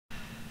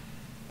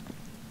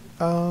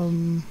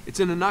It's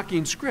an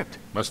Enochian script.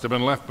 Must have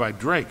been left by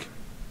Drake.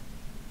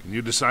 Can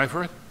you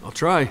decipher it? I'll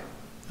try.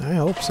 I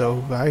hope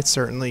so. I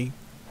certainly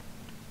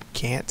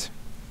can't.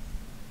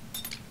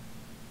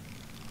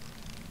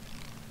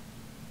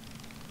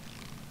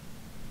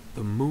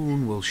 The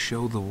moon will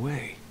show the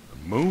way. The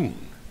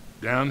moon?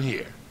 Down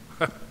here.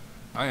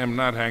 I am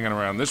not hanging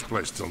around this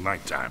place till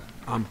nighttime.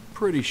 I'm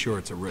pretty sure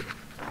it's a riddle.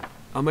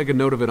 I'll make a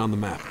note of it on the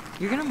map.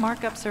 You're gonna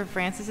mark up Sir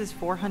Francis's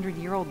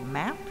 400-year-old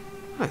map?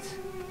 What?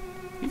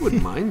 You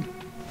wouldn't mind.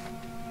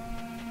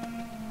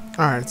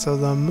 Alright, so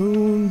the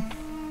moon...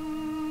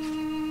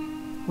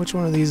 Which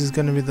one of these is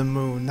going to be the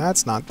moon?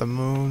 That's not the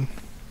moon.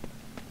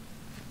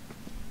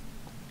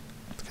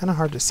 It's kind of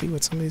hard to see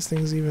what some of these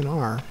things even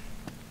are.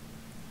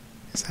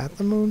 Is that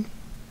the moon?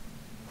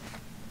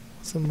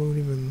 What's the moon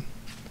even...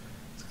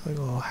 It's got like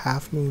a little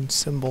half-moon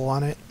symbol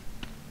on it.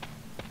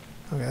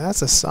 Okay,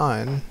 that's a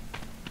sun.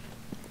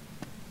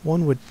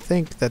 One would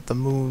think that the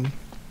moon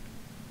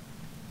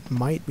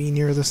might be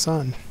near the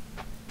sun.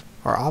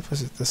 Or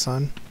opposite the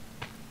sun.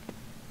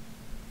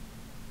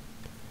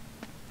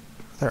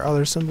 Are there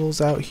other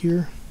symbols out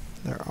here?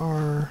 There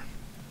are.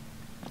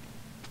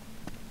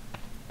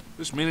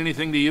 This mean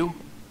anything to you?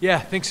 Yeah,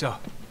 I think so.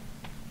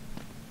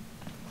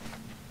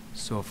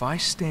 So if I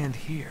stand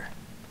here...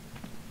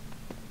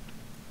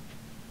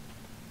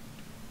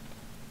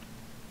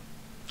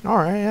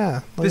 Alright,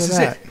 yeah. This is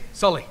it.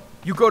 Sully,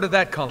 you go to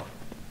that column.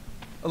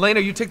 Elena,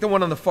 you take the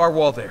one on the far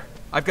wall there.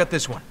 I've got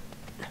this one.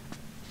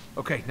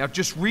 Okay, now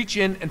just reach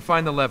in and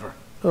find the lever.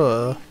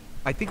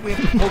 I think we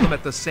have to pull them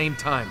at the same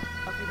time.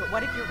 Okay, but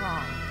what if you're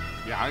wrong?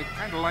 Yeah, I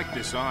kind of like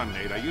this on,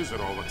 Nate. I use it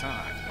all the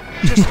time.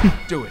 Just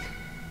do it.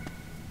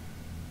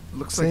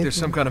 Looks like there's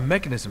some kind of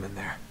mechanism in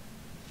there.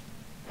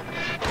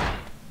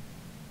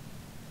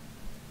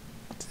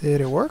 Did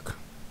it work?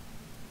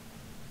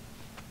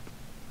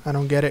 I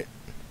don't get it.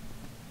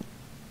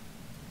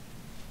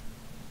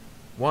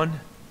 1,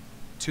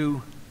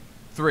 2,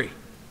 3.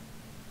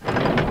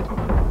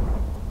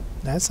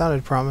 That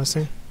sounded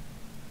promising.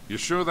 You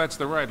sure that's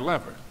the right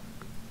lever?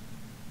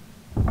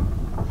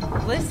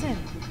 Listen.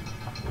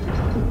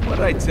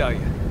 What'd I tell you?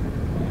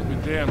 Be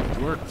damned, it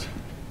worked.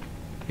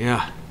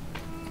 Yeah.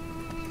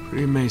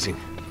 Pretty amazing.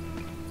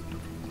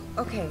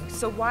 Okay,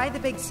 so why the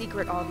big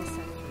secret all these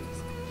centuries?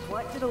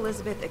 What did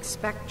Elizabeth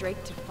expect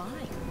Drake to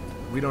find?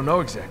 We don't know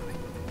exactly.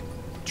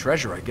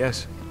 Treasure, I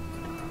guess.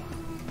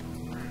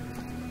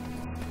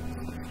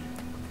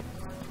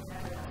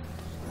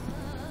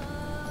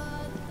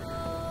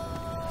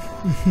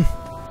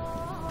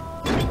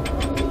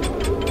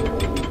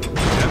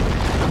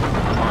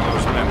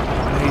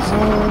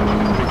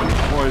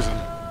 Poison.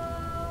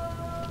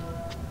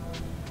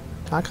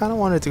 I kind of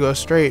wanted to go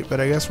straight,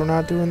 but I guess we're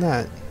not doing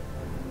that.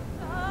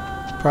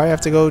 Probably have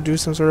to go do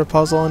some sort of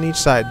puzzle on each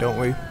side, don't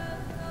we?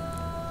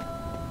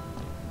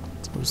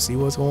 Let's go see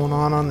what's going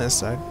on this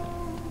side.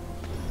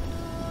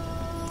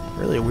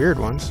 Really weird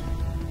ones.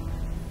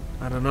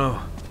 I don't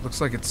know.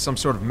 Looks like it's some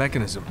sort of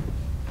mechanism.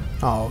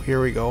 Oh,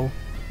 here we go.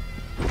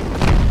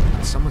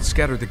 Someone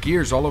scattered the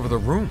gears all over the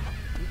room.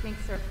 You think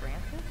Sir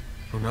Francis?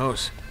 Who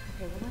knows?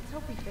 Okay, well let's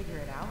hope we figure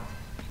it out.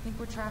 I think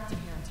we're trapped in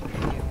here until we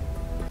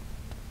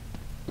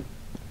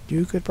do.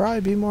 You could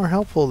probably be more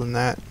helpful than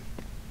that.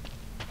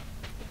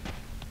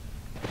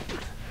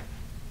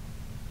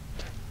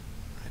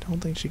 I don't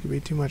think she could be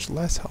too much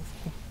less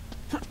helpful.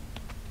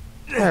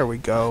 There we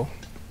go.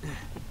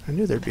 I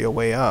knew there'd be a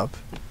way up.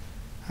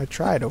 I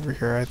tried over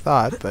here, I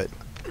thought, but...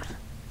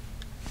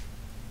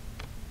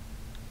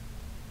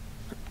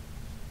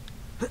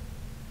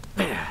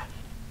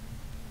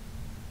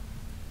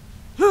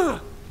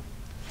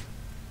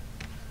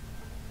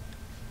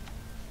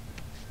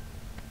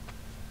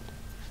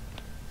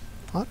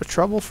 A lot of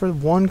trouble for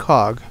one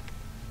cog.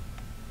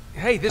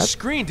 Hey, this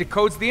screen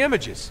decodes the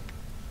images.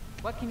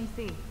 What can you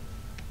see?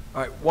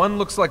 Alright, one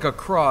looks like a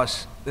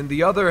cross, then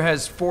the other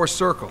has 4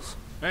 circles.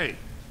 Hey,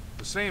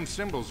 the same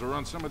symbols are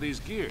on some of these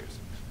gears.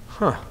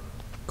 Huh.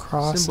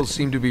 Cross. Symbols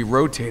seem to be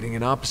rotating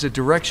in opposite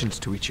directions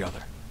to each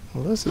other.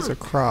 Well, this is a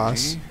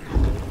cross.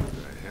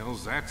 What the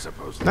hell's that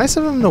supposed to be? Nice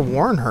of him to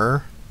warn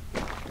her.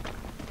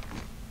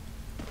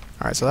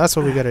 Alright, so that's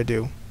what we gotta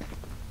do.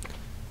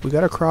 We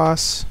gotta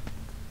cross.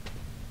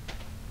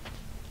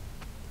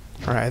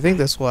 Alright, I think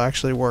this will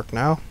actually work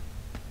now.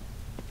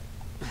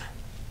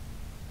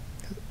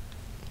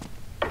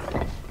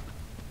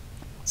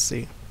 Let's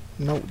see.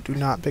 No, do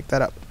not pick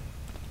that up.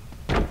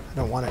 I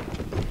don't want it.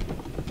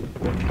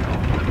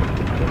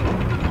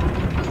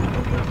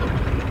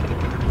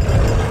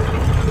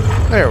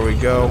 There we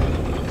go.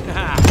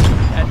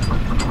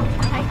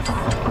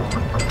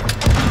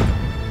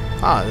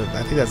 Ah,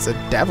 I think that's the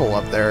devil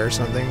up there or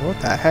something. What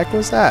the heck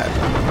was that?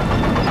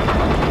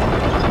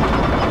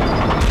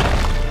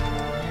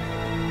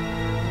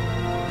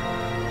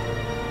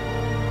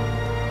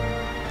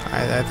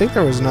 I think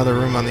there was another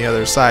room on the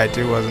other side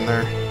too, wasn't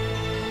there?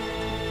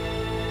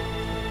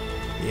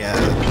 Yeah.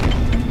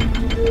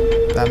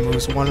 That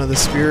moves one of the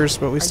spheres,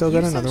 but we still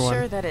got another one.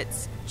 Are you so sure that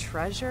it's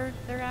treasure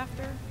they're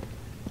after?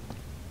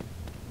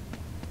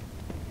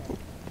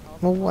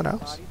 Well, what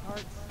else? Body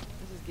parts?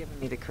 This is giving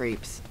me the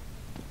creeps.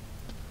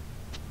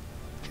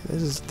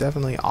 This is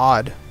definitely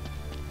odd.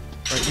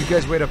 Alright, you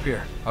guys wait up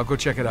here. I'll go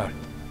check it out.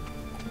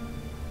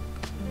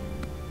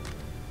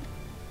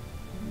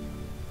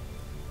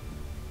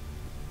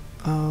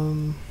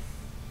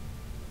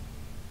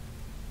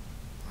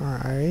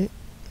 Alright.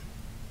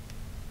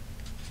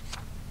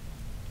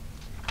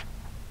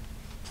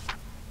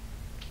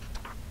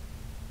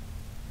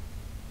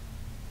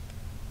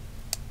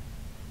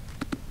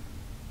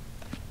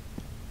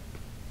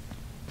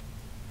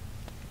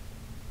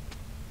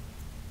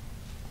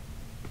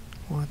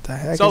 What the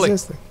heck Sully,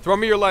 is this thing? throw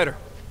me your lighter.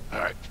 All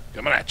right,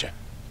 coming at you.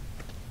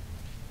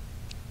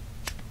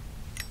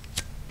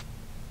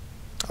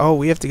 Oh,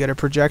 we have to get a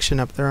projection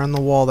up there on the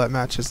wall that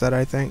matches that,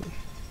 I think.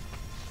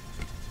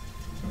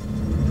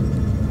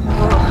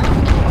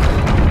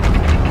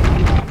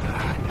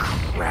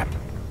 Crap.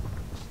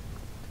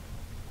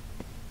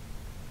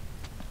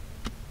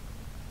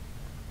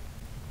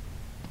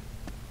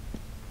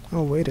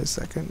 Oh, wait a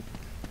second.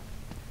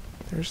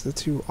 There's the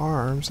two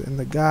arms and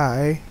the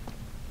guy.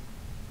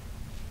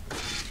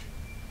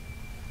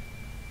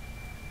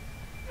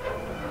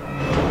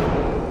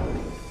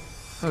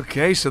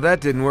 Okay, so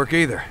that didn't work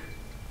either.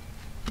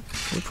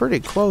 We're pretty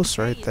close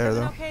right Hey, there,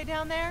 everything though. okay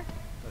down there?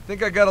 I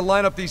think I gotta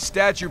line up these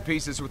statue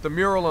pieces with the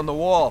mural on the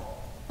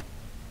wall.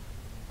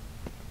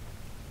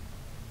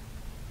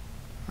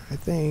 I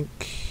think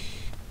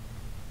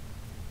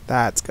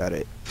that's got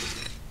it.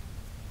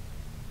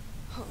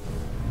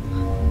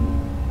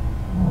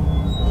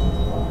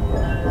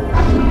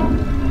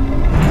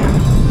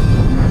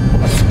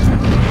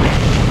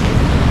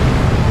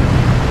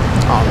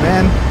 Oh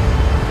man,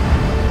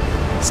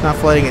 it's not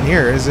flooding in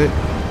here, is it?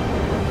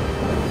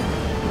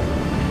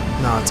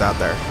 No, it's out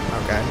there.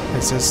 Okay,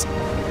 it's just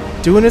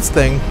doing its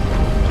thing.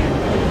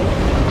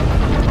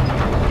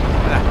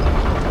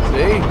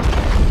 See?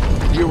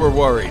 You were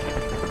worried.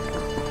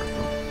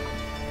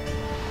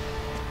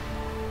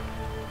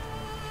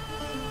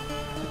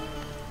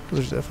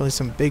 There's definitely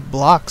some big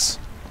blocks.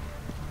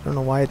 I don't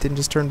know why it didn't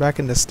just turn back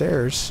into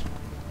stairs.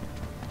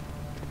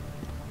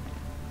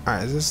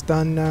 Alright, is this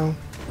done now?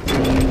 Come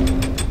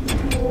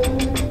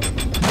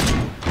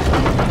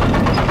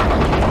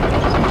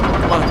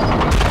on.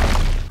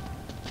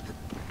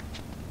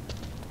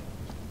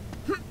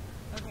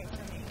 Okay,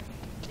 so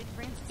did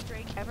Francis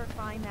Drake ever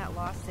find that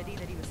lost city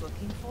that he was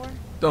looking for?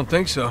 Don't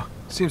think so.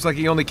 Seems like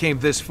he only came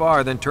this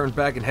far, then turned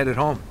back and headed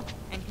home.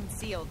 And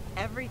concealed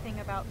everything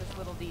about this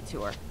little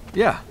detour.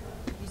 Yeah.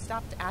 You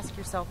stopped to ask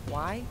yourself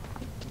why?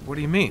 What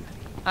do you mean?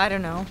 I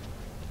don't know.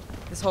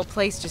 This whole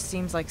place just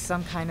seems like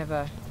some kind of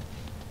a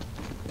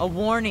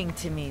warning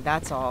to me,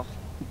 that's all.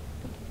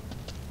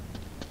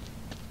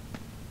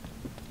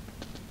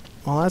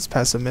 Well, that's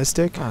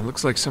pessimistic. Oh, it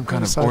looks like some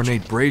kind of Such-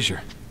 ornate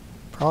brazier.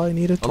 Probably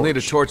need a torch. I'll need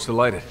a torch to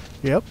light it.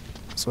 Yep,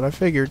 that's what I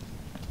figured.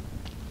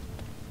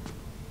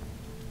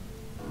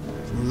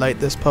 Light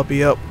this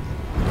puppy up.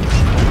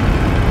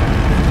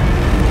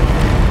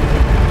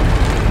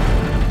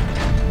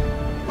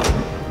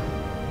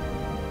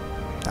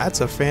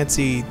 That's a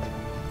fancy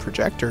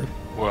projector.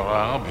 Well,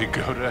 I'll be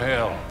go to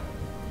hell.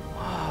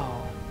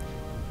 Wow.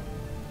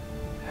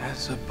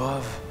 As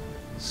above,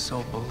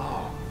 so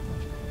below.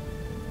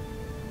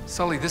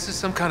 Sully, this is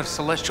some kind of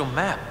celestial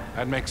map.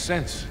 That makes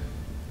sense.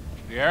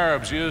 The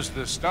Arabs used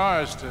the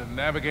stars to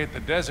navigate the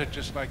desert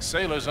just like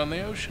sailors on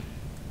the ocean.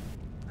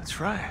 That's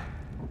right.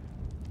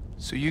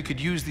 So you could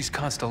use these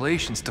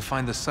constellations to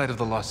find the site of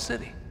the lost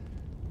city.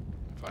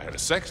 If I had a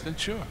sextant,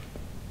 sure.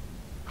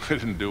 I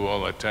didn't do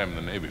all that time in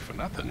the Navy for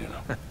nothing, you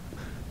know.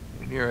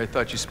 And here I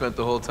thought you spent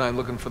the whole time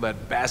looking for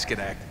that basket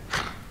act.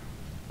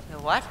 The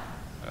what?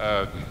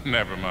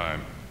 Never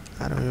mind.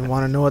 I don't even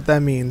want to know what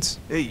that means.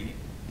 Hey,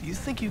 do you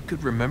think you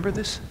could remember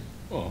this?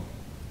 Well,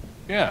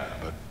 yeah,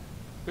 but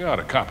we ought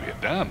to copy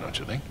it down, don't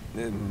you think?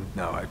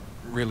 No, I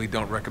really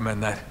don't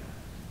recommend that.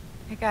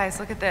 Hey guys,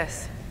 look at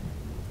this.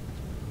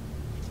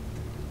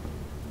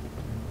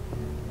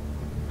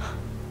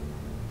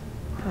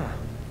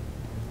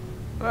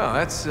 Well,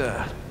 that's,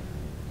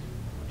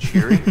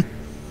 cheery.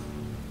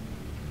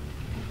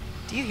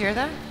 Do you hear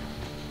that?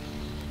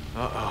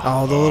 Uh-oh.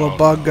 Oh, the little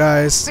bug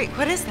guys. Wait,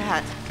 what is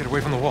that? Get away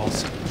from the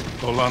walls.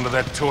 Hold on to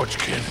that torch,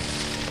 kid.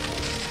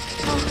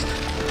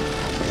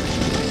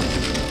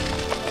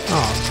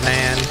 Oh,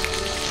 man.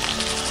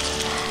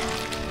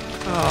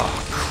 Oh,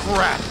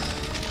 crap.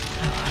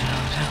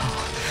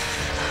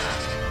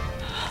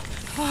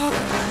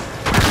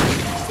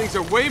 These things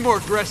are way more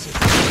aggressive.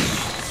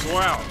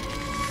 Swell.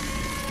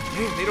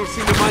 Man, they don't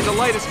seem to mind the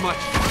light as much.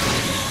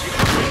 Keep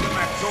swinging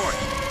that torch.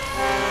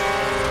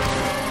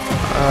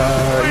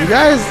 You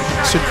guys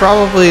should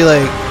probably,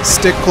 like,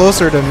 stick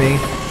closer to me.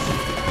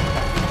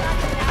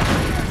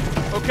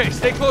 Okay,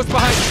 stay close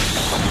behind me.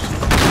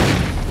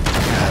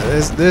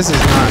 Yeah, this is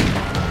not...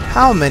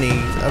 How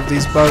many of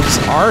these bugs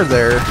are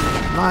there?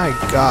 My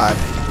god.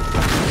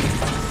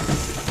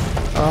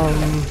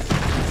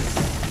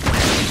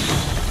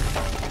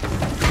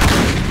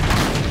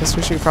 Guess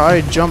we should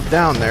probably jump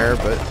down there,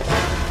 but...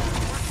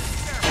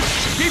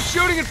 Keep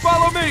shooting and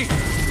follow me!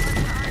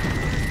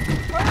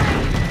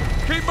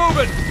 Keep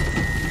moving!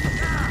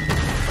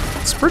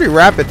 It's pretty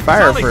rapid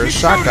fire Sully, for a keep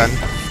shotgun.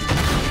 shooting.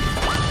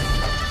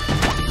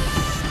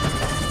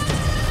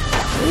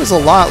 It was a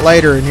lot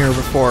lighter in here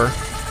before.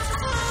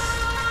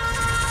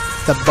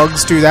 The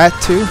bugs do that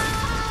too?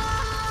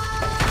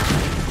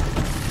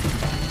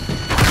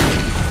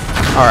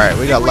 Alright,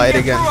 we got light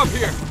again. Up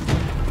here.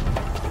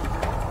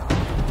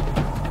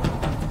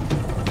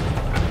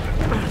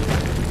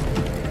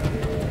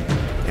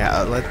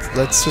 Yeah,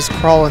 let's just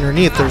crawl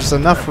underneath. There's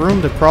enough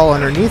room to crawl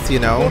underneath, you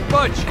know. Won't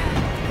budge.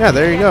 Yeah,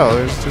 there you go.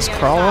 There's just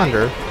crawl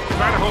under.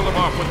 Try to hold them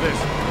off with this.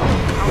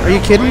 Are you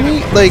kidding me?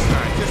 Like,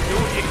 Just do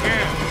what you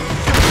can.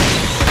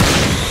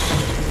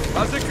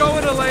 How's it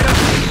going, Elena?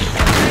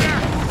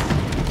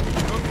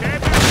 Okay,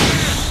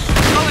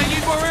 Sully, I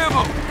need more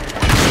ammo.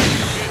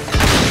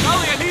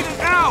 Sully, I need it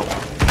now.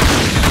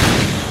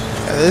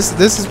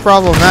 this is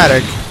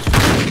problematic.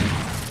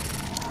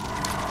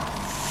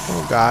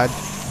 Oh god.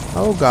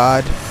 Oh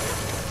god.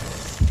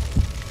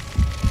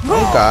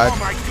 Oh god. Oh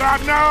my God,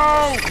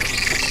 no!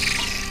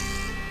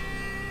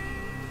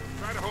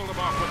 Try to hold them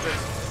off with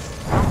this.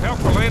 I'll help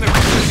Elena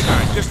from this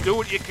side. Just do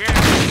what you can.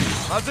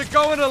 How's it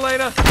going,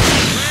 Elena?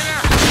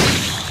 Elena!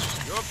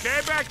 You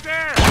okay back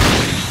there?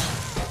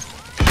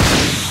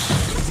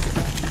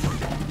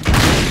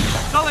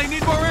 Sully, I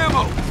need more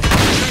ammo.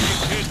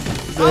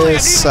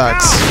 This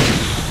sucks.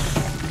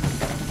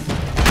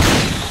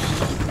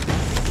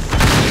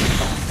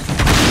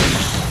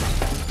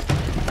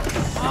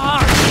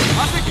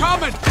 How's it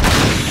coming?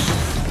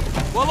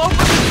 Well, open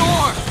the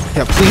door.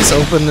 Yeah, please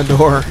open the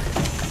door.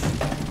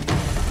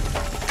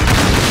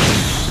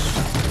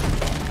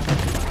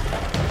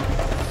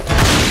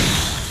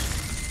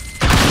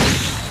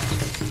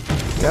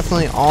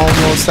 Definitely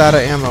almost out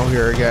of ammo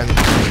here again.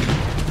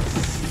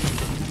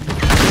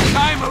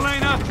 Time,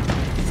 Elena.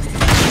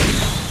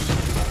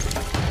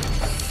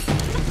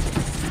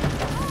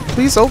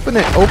 Please open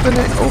it, open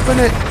it, open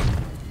it.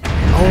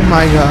 Oh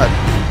my god.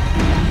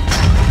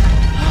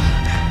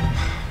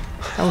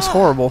 That was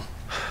horrible.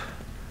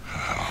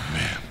 Oh,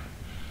 man.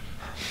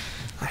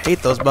 I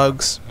hate those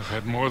bugs. I've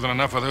had more than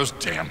enough of those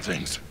damn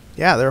things.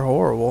 Yeah, they're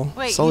horrible.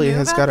 Wait, Sully you knew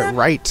has about got it them?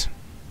 right.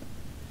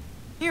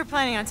 You were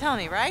planning on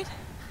telling me, right?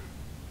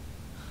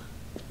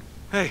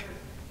 Hey.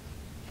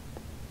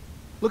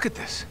 Look at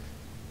this.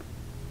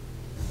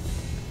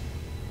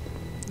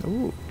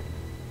 Ooh.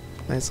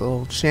 Nice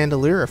little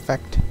chandelier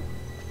effect.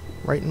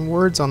 Writing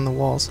words on the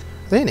walls.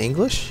 Are they in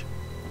English?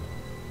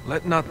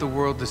 Let not the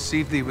world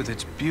deceive thee with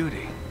its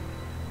beauty.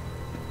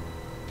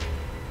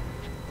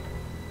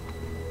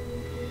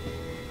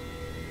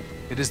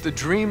 It is the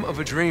dream of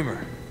a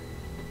dreamer.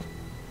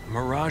 A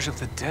mirage of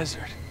the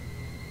desert.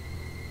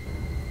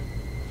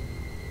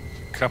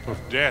 The cup of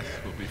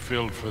death will be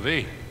filled for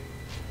thee.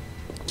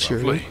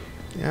 Cheery. Lovely.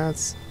 Yeah,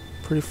 it's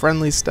pretty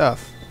friendly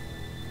stuff.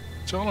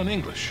 It's all in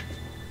English.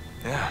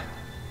 Yeah.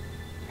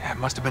 Yeah, it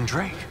must have been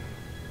Drake.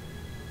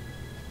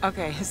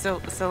 Okay,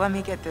 so let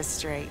me get this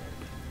straight.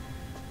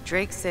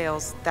 Drake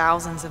sails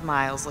thousands of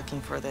miles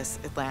looking for this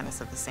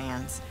Atlantis of the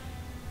Sands.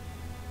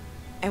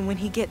 And when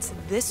he gets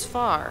this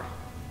far,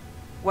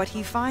 what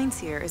he finds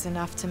here is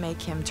enough to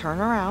make him turn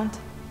around,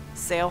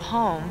 sail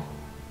home,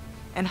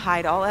 and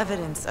hide all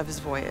evidence of his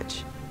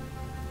voyage.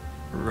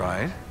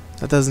 Right.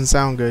 That doesn't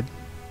sound good.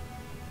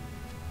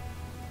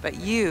 But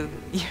you're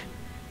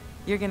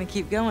gonna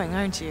keep going,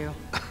 aren't you?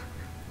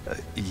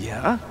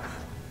 Yeah?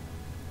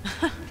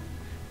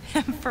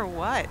 And for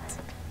what?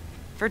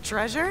 For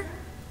treasure?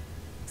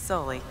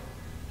 Sully,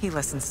 he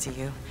listens to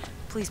you.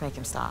 Please make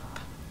him stop.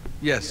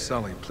 Yes,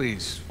 Sully,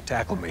 please,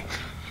 tackle me.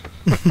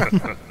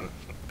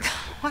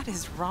 What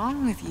is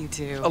wrong with you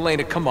two?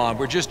 Elena, come on,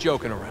 we're just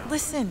joking around.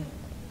 Listen,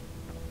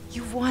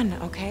 you've won,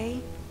 okay?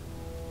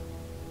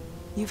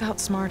 You've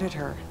outsmarted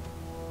her.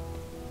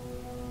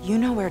 You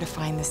know where to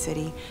find the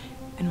city,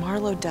 and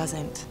Marlowe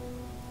doesn't.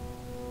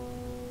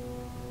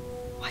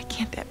 Why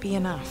can't that be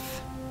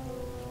enough?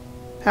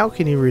 How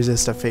can you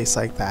resist a face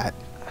like that?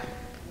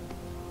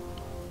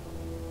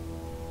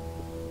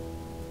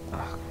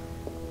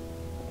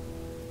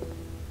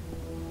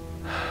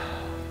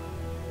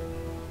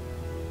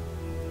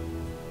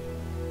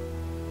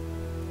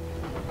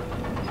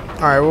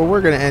 Alright, well, we're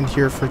going to end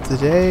here for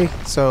today,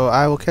 so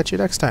I will catch you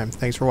next time.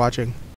 Thanks for watching.